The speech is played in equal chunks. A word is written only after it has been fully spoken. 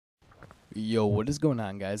Yo, what is going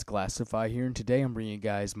on, guys? Glassify here, and today I'm bringing you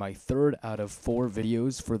guys my third out of 4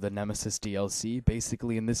 videos for the Nemesis DLC.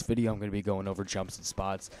 Basically, in this video, I'm going to be going over jumps and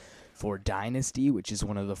spots for Dynasty, which is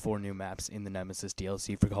one of the 4 new maps in the Nemesis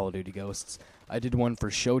DLC for Call of Duty Ghosts. I did one for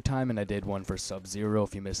Showtime, and I did one for Sub-Zero.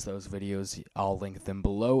 If you missed those videos, I'll link them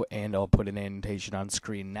below, and I'll put an annotation on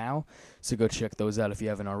screen now, so go check those out if you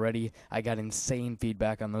haven't already. I got insane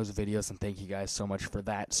feedback on those videos, and thank you guys so much for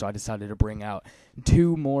that, so I decided to bring out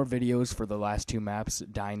 2 more videos for the last 2 maps,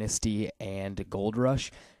 Dynasty and Goldrush.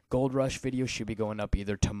 Goldrush video should be going up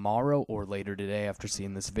either tomorrow or later today after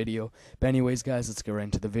seeing this video. But anyways, guys, let's get right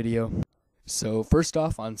into the video. So first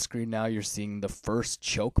off, on screen now, you're seeing the first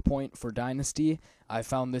choke point for Dynasty. I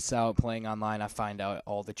found this out playing online. I find out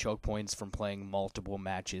all the choke points from playing multiple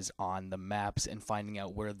matches on the maps and finding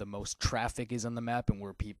out where the most traffic is on the map and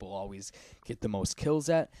where people always get the most kills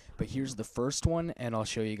at. But here's the first one, and I'll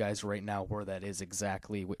show you guys right now where that is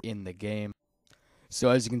exactly in the game. So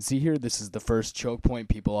as you can see here, this is the first choke point.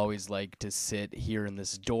 People always like to sit here in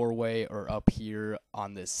this doorway or up here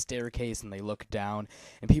on this staircase and they look down.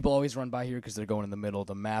 And people always run by here because they're going in the middle of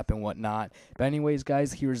the map and whatnot. But anyways,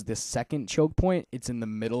 guys, here's the second choke point. It's in the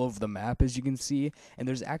middle of the map, as you can see. And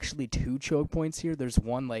there's actually 2 choke points here. There's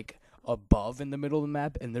one like above in the middle of the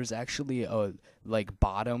map, and there's actually a like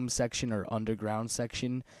bottom section or underground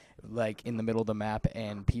section like in the middle of the map,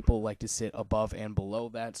 and people like to sit above and below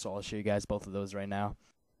that, so I'll show you guys both of those right now.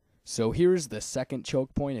 So here's the second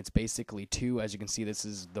choke point. It's basically 2. As you can see, this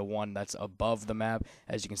is the one that's above the map.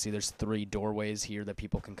 As you can see, there's 3 doorways here that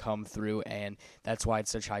people can come through, and that's why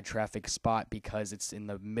it's such a high traffic spot, because it's in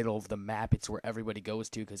the middle of the map. It's where everybody goes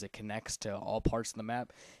to because it connects to all parts of the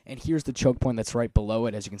map. And here's the choke point that's right below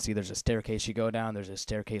it. As you can see, there's a staircase you go down. There's a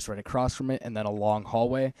staircase right across from it, and then a long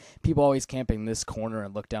hallway. People always camp in this corner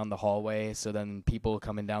and look down the hallway, so then people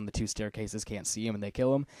coming down the 2 staircases can't see them and they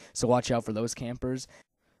kill them. So watch out for those campers.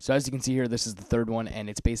 So as you can see here, this is the third one, and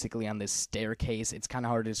it's basically on this staircase. It's kind of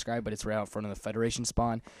hard to describe, but it's right out front of the Federation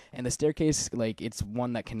spawn. And the staircase, like, it's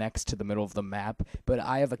one that connects to the middle of the map. But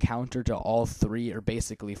I have a counter to all 3, or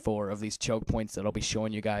basically 4, of these choke points that I'll be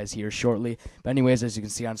showing you guys here shortly. But anyways, as you can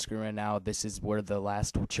see on screen right now, this is where the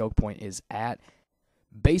last choke point is at.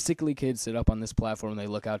 Basically, kids sit up on this platform, they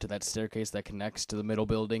look out to that staircase that connects to the middle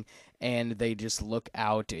building, and they just look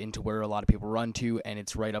out into where a lot of people run to, and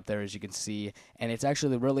it's right up there, as you can see. And it's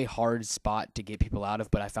actually a really hard spot to get people out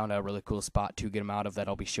of, but I found out a really cool spot to get them out of that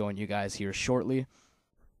I'll be showing you guys here shortly.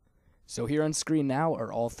 So here on screen now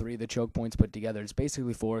are all 3 of the choke points put together. It's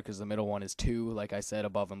basically 4 because the middle one is 2, like I said,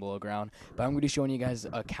 above and below ground. But I'm going to be showing you guys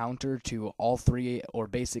a counter to all 3, or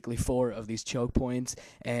basically 4, of these choke points.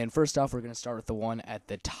 And first off, we're going to start with the one at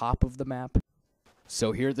the top of the map.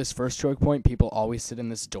 So here at this first choke point, people always sit in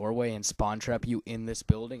this doorway and spawn trap you in this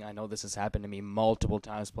building. I know this has happened to me multiple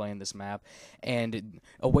times playing this map. And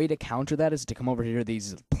a way to counter that is to come over here to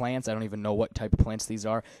these plants. I don't even know what type of plants these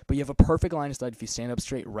are. But you have a perfect line of sight if you stand up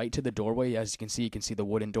straight right to the doorway. As you can see the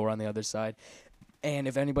wooden door on the other side. And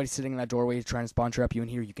if anybody's sitting in that doorway trying to spawn trap you in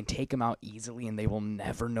here, you can take them out easily and they will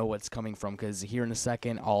never know what's coming from, because here in a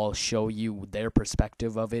second I'll show you their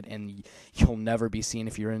perspective of it and you'll never be seen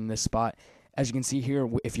if you're in this spot. As you can see here,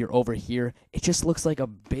 if you're over here, it just looks like a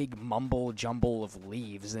big mumble jumble of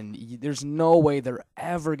leaves, and there's no way they're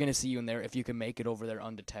ever going to see you in there if you can make it over there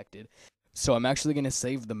undetected. So I'm actually going to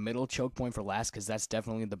save the middle choke point for last because that's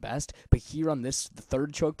definitely the best. But here on this, the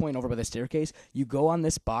third choke point over by the staircase, you go on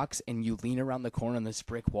this box and you lean around the corner on this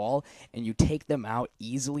brick wall and you take them out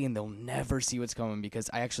easily and they'll never see what's coming, because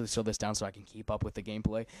I actually slowed this down so I can keep up with the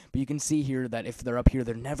gameplay. But you can see here that if they're up here,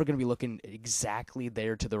 they're never going to be looking exactly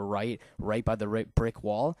there to the right by the brick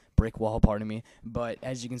wall, pardon me. But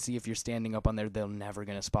as you can see, if you're standing up on there, they're never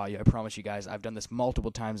going to spot you. I promise you guys, I've done this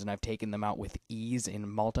multiple times and I've taken them out with ease in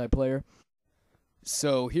multiplayer.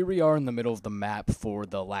 So here we are in the middle of the map for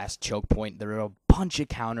the last choke point. There are a bunch of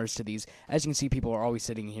counters to these. As you can see, people are always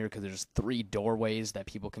sitting here because there's 3 doorways that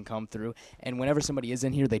people can come through. And whenever somebody is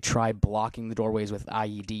in here, they try blocking the doorways with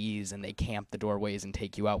IEDs, and they camp the doorways and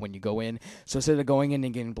take you out when you go in. So instead of going in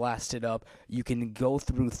and getting blasted up, you can go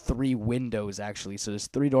through 3 windows, actually. So there's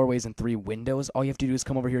 3 doorways and 3 windows. All you have to do is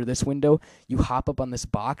come over here to this window. You hop up on this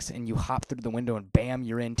box, and you hop through the window, and bam,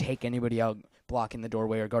 you're in. Take anybody out blocking the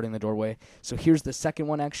doorway or guarding the doorway. So here's the second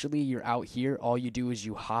one, actually. You're out here. All you do is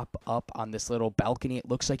you hop up on this little balcony. It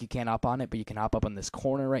looks like you can't hop on it, but you can hop up on this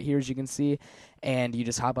corner right here, as you can see. And you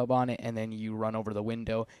just hop up on it, and then you run over the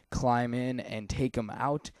window, climb in, and take them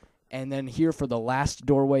out. And then here for the last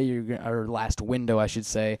doorway, or last window, I should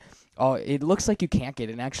say, it looks like you can't get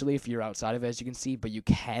in, actually, if you're outside of it, as you can see, but you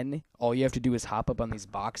can. All you have to do is hop up on these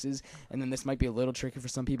boxes, and then this might be a little tricky for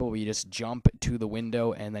some people, where you just jump to the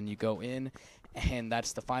window, and then you go in, and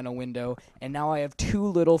that's the final window. And now I have two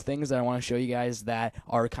little things that I want to show you guys that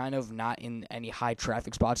are kind of not in any high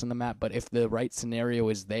traffic spots on the map, but if the right scenario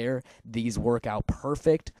is there, these work out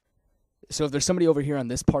perfect. So if there's somebody over here on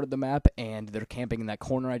this part of the map and they're camping in that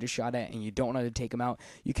corner I just shot at and you don't know how to take them out,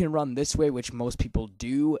 you can run this way, which most people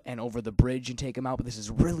do, and over the bridge and take them out. But this is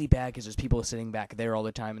really bad because there's people sitting back there all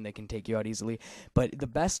the time and they can take you out easily. But the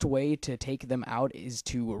best way to take them out is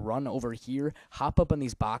to run over here, hop up on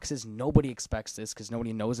these boxes. Nobody expects this because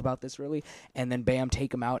nobody knows about this really. And then bam,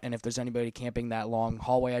 take them out. And if there's anybody camping that long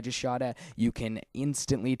hallway I just shot at, you can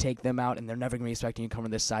instantly take them out, and they're never going to be expecting you to come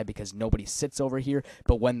from this side because nobody sits over here.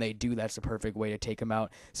 But when they do, that's the perfect way to take them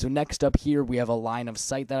out. So next up here, we have a line of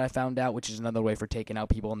sight that I found out, which is another way for taking out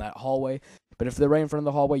people in that hallway. But if they're right in front of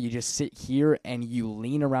the hallway, you just sit here and you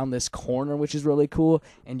lean around this corner, which is really cool,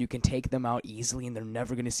 and you can take them out easily, and they're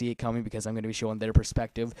never going to see it coming because I'm going to be showing their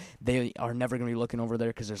perspective. They are never going to be looking over there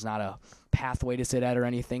because there's not a pathway to sit at or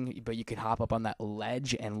anything, but you can hop up on that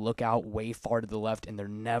ledge and look out way far to the left, and they're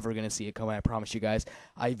never going to see it coming. I promise you guys.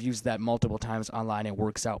 I've used that multiple times online. It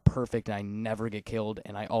works out perfect, and I never get killed,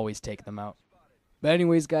 and I always take them out. But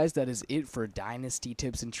anyways, guys, that is it for Dynasty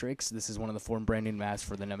tips and tricks. This is one of the 4 brand new maps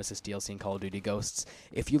for the Nemesis DLC and Call of Duty Ghosts.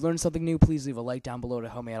 If you learned something new, please leave a like down below to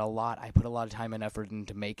help me out a lot. I put a lot of time and effort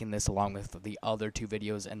into making this, along with the other 2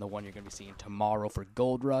 videos and the one you're going to be seeing tomorrow for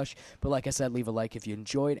Goldrush. But like I said, leave a like if you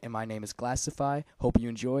enjoyed, and my name is Glassify. Hope you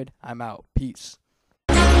enjoyed. I'm out. Peace.